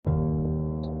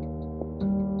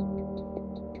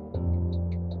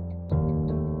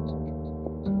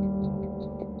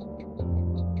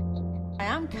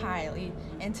Kylie,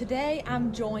 and today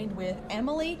I'm joined with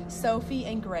Emily, Sophie,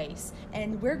 and Grace,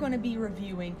 and we're going to be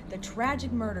reviewing the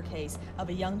tragic murder case of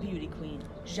a young beauty queen,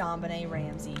 JonBenet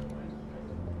Ramsey.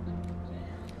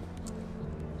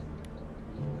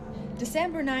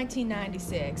 December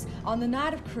 1996, on the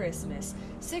night of Christmas,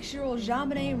 6-year-old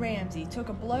JonBenet Ramsey took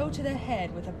a blow to the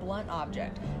head with a blunt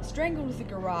object, strangled with a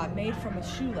garrote made from a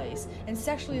shoelace, and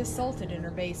sexually assaulted in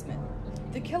her basement.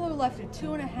 The killer left a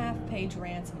 2.5-page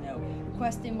ransom note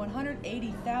requesting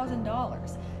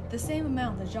 $180,000, the same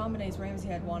amount that JonBenet Ramsey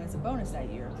had won as a bonus that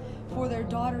year, for their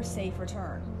daughter's safe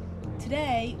return.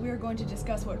 Today, we are going to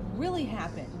discuss what really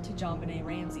happened to JonBenet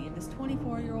Ramsey in this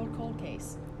 24-year-old cold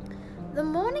case. The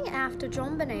morning after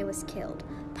JonBenet was killed,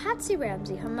 Patsy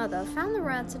Ramsey, her mother, found the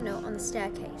ransom note on the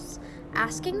staircase,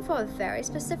 asking for a very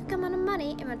specific amount of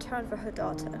money in return for her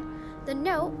daughter. The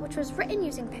note, which was written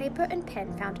using paper and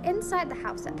pen found inside the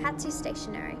house at Patsy's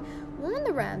stationery, warned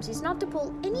the Ramseys not to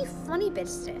pull any funny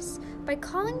business by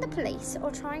calling the police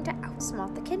or trying to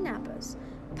outsmart the kidnappers.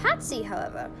 Patsy,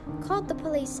 however, called the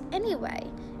police anyway,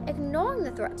 ignoring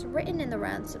the threats written in the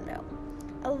ransom note,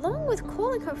 along with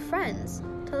calling her friends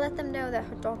to let them know that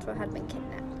her daughter had been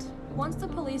kidnapped. Once the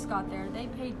police got there, they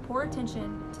paid poor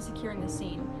attention to securing the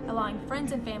scene, allowing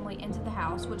friends and family into the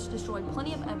house, which destroyed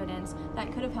plenty of evidence that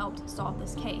could have helped solve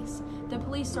this case. The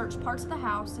police searched parts of the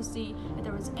house to see if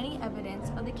there was any evidence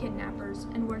of the kidnappers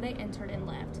and where they entered and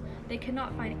left. They could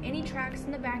not find any tracks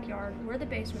in the backyard, where the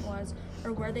basement was,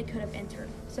 or where they could have entered,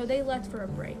 so they left for a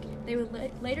break. They would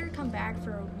later come back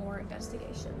for more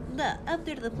investigation.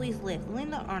 After the police left,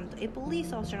 Linda Arndt, a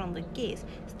police officer on the case,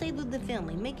 stayed with the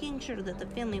family, making sure that the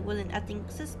family wasn't acting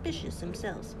suspicious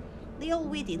themselves. They all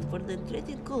waited for the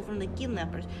dreaded call from the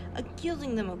kidnappers,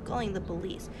 accusing them of calling the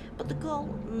police, but the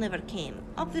call never came.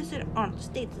 Officer Arndt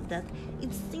stated that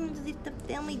it seemed as if the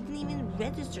family didn't even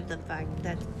register the fact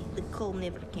that the call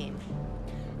never came.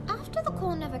 After the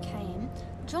call never came,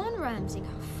 John Ramsey,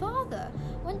 her father,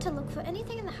 went to look for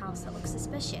anything in the house that looked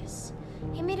suspicious.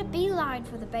 He made a beeline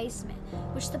for the basement,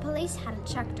 which the police hadn't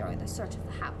checked during the search of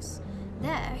the house.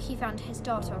 There, he found his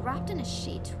daughter wrapped in a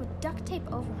sheet with duct tape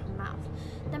over her mouth,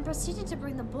 then proceeded to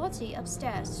bring the body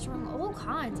upstairs, destroying all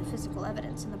kinds of physical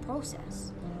evidence in the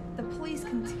process. The police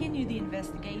continued the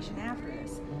investigation after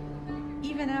this,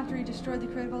 even after he destroyed the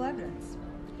critical evidence.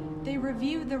 They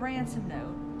reviewed the ransom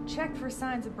note, checked for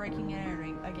signs of breaking and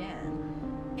entering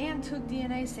again, and took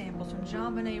DNA samples from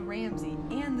JonBenet Ramsey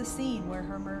and the scene where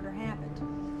her murder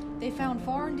happened. They found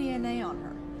foreign DNA on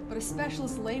her, but a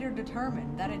specialist later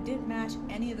determined that it didn't match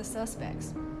any of the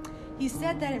suspects. He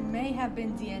said that it may have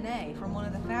been DNA from one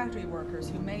of the factory workers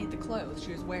who made the clothes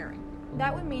she was wearing.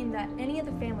 That would mean that any of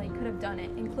the family could have done it,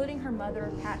 including her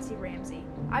mother, Patsy Ramsey.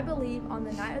 I believe on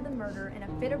the night of the murder, in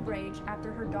a fit of rage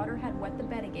after her daughter had wet the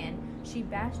bed again, she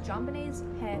bashed JonBenet's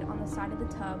head on the side of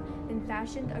the tub, then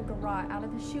fashioned a garrote out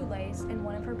of a shoelace and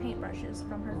one of her paintbrushes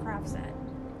from her craft set.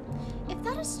 If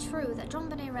that is true that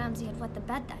JonBenet Ramsey had wet the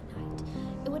bed that night,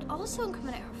 it would also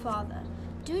incriminate her father,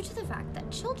 due to the fact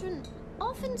that children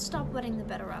often stop wetting the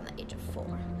bed around the age of 4.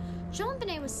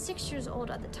 JonBenet was 6 years old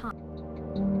at the time.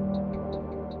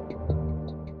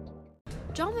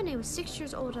 JonBenet was 6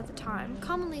 years old at the time.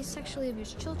 Commonly sexually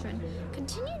abused children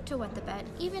continued to wet the bed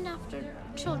even after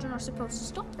children are supposed to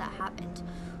stop that habit.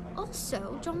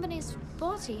 Also, JonBenet's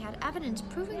body had evidence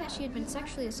proving that she had been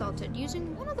sexually assaulted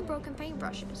using one of the broken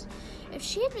paintbrushes. If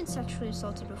she had been sexually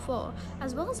assaulted before,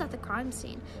 as well as at the crime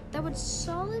scene, that would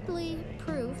solidly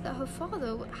prove that her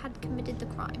father had committed the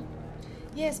crime.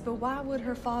 Yes, but why would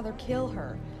her father kill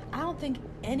her? I don't think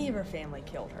any of her family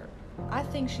killed her. I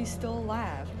think she's still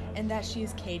alive, and that she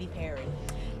is Katy Perry.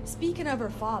 Speaking of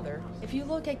her father, if you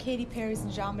look at Katy Perry's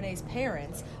and JonBenet's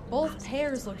parents, both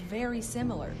pairs look very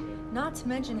similar. Not to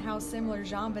mention how similar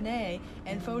JonBenet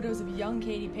and photos of young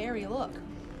Katy Perry look.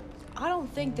 I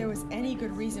don't think there was any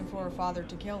good reason for her father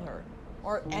to kill her,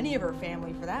 or any of her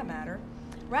family for that matter.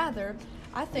 Rather,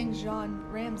 I think John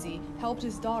Ramsey helped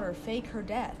his daughter fake her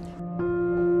death.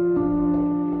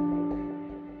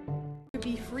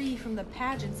 Be free from the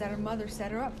pageants that her mother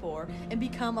set her up for and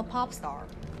become a pop star.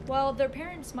 While their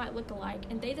parents might look alike,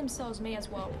 and they themselves may as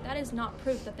well, that is not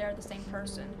proof that they're the same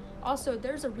person. Also,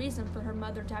 there's a reason for her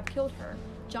mother to have killed her.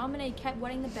 JonBenet kept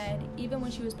wetting the bed, even when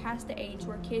she was past the age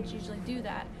where kids usually do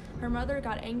that. Her mother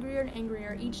got angrier and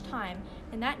angrier each time,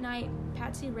 and that night,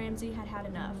 Patsy Ramsey had had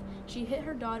enough. She hit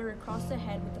her daughter across the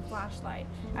head with a flashlight.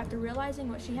 After realizing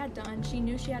what she had done, she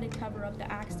knew she had to cover up the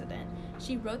accident.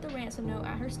 She wrote the ransom note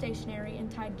at her stationery and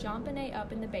tied JonBenet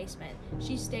up in the basement.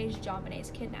 She staged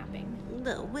JonBenet's kidnapping.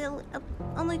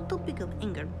 On the topic of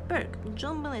anger, Burke,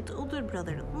 JonBenet's older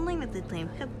brother, 9 at the time,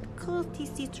 had caused his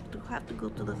sister to have to go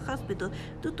to the hospital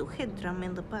due to head trauma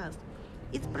in the past.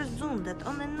 It's presumed that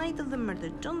on the night of the murder,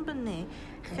 JonBenet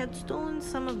had stolen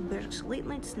some of Burke's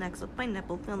late-night snacks of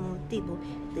pineapple found on the table.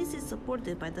 This is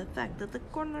supported by the fact that the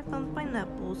coroner found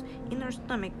pineapples in her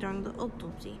stomach during the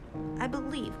autopsy. I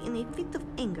believe, in a fit of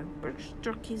anger, Burke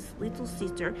struck his little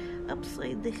sister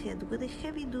upside the head with a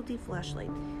heavy-duty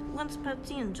flashlight. Once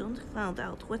Patsy and John found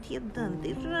out what he had done,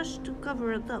 they rushed to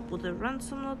cover it up with a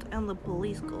ransom note and the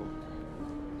police call.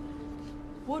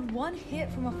 Would one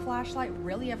hit from a flashlight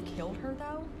really have killed her,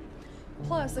 though?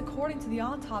 Plus, according to the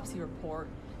autopsy report,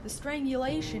 the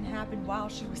strangulation happened while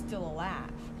she was still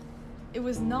alive. It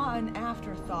was not an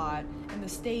afterthought in the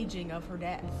staging of her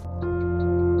death.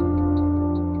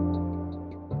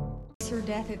 Her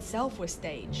death itself was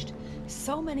staged.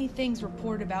 So many things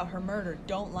reported about her murder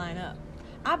don't line up.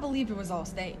 I believe it was all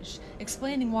staged,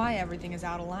 explaining why everything is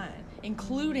out of line,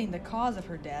 including the cause of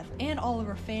her death and all of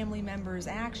her family members'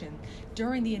 action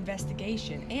during the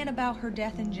investigation and about her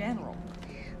death in general.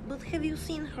 But have you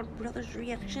seen her brother's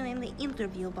reaction in the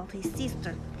interview about his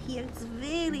sister? He acts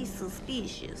very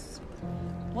suspicious.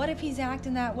 What if he's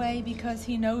acting that way because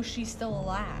he knows she's still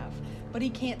alive, but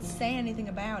he can't say anything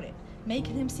about it,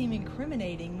 making him seem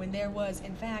incriminating when there was,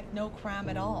 in fact, no crime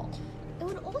at all? It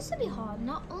would also be hard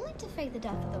not only to fake the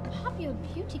death of the popular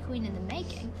beauty queen in the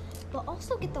making, but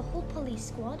also get the whole police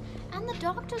squad and the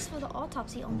doctors for the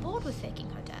autopsy on board with faking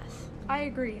her death. I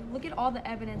agree. Look at all the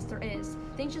evidence there is.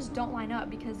 Things just don't line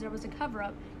up because there was a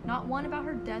cover-up, not one about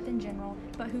her death in general,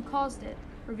 but who caused it.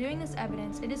 Reviewing this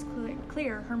evidence, it is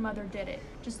clear her mother did it.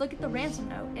 Just look at the ransom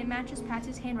note. It matches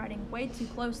Patsy's handwriting way too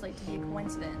closely to be a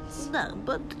coincidence. No,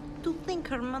 but to think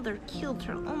her mother killed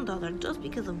her own daughter just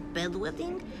because of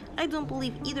bedwetting? I don't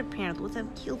believe either parent would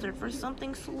have killed her for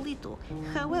something so little.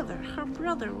 However, her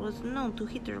brother was known to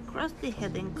hit her across the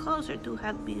head and cause her to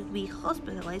have to be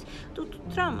hospitalized due to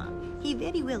trauma. He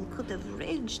very well could have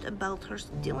raged about her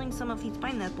stealing some of his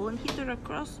pineapple and hit her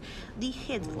across the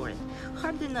head for it,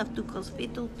 hard enough to cause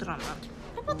fatal trauma.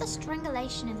 What about the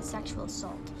strangulation and the sexual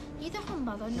assault? Neither her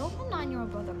mother nor her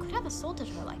 9-year-old brother could have assaulted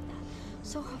her like that.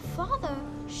 So her father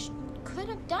could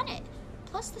have done it.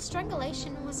 Plus, the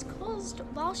strangulation was caused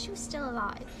while she was still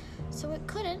alive. So it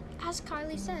couldn't, as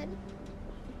Kylie said,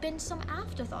 been some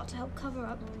afterthought to help cover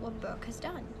up what Burke has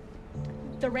done.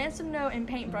 The ransom note and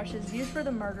paintbrushes used for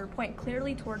the murder point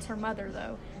clearly towards her mother,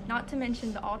 though. Not to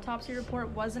mention the autopsy report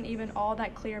wasn't even all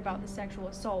that clear about the sexual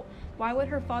assault. Why would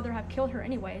her father have killed her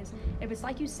anyways? If it's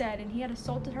like you said and he had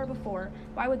assaulted her before,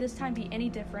 why would this time be any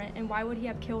different, and why would he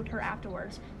have killed her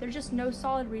afterwards? There's just no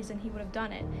solid reason he would have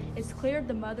done it. It's clear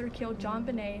the mother killed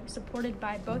JonBenet, supported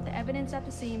by both the evidence at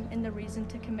the scene and the reason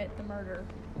to commit the murder.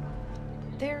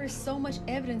 There is so much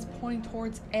evidence pointing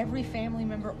towards every family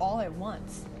member all at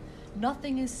once.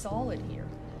 Nothing is solid here.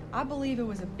 I believe it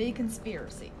was a big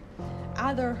conspiracy.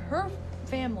 Either her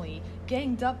family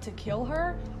ganged up to kill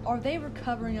her, or they were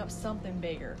covering up something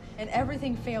bigger, and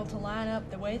everything failed to line up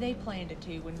the way they planned it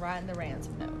to when writing the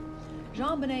ransom note.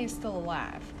 JonBenet is still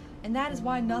alive, and that is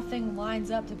why nothing lines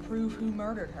up to prove who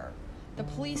murdered her. The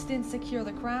police didn't secure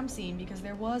the crime scene because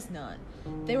there was none.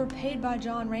 They were paid by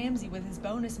John Ramsey with his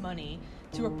bonus money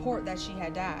to report that she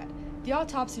had died. The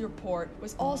autopsy report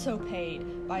was also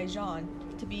paid by John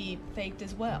to be faked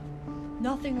as well.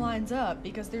 Nothing lines up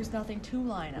because there's nothing to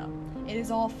line up. It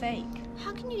is all fake.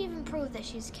 How can you even prove that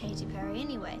she's Katy Perry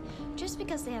anyway? Just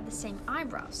because they have the same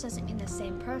eyebrows doesn't mean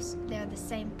they're the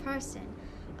same person,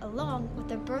 along with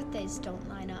their birthdays don't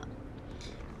line up.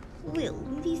 Well,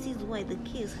 this is why the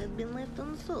case has been left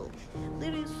unsolved.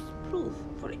 There is proof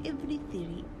for every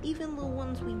theory, even the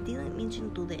ones we didn't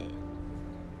mention today.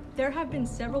 There have been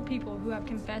several people who have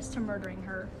confessed to murdering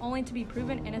her, only to be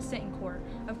proven innocent in court.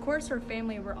 Of course, her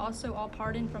family were also all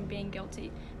pardoned from being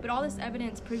guilty, but all this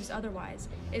evidence proves otherwise.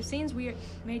 It seems we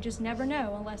may just never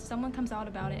know unless someone comes out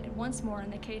about it once more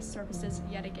and the case surfaces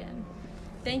yet again.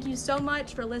 Thank you so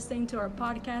much for listening to our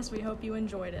podcast. We hope you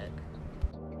enjoyed it.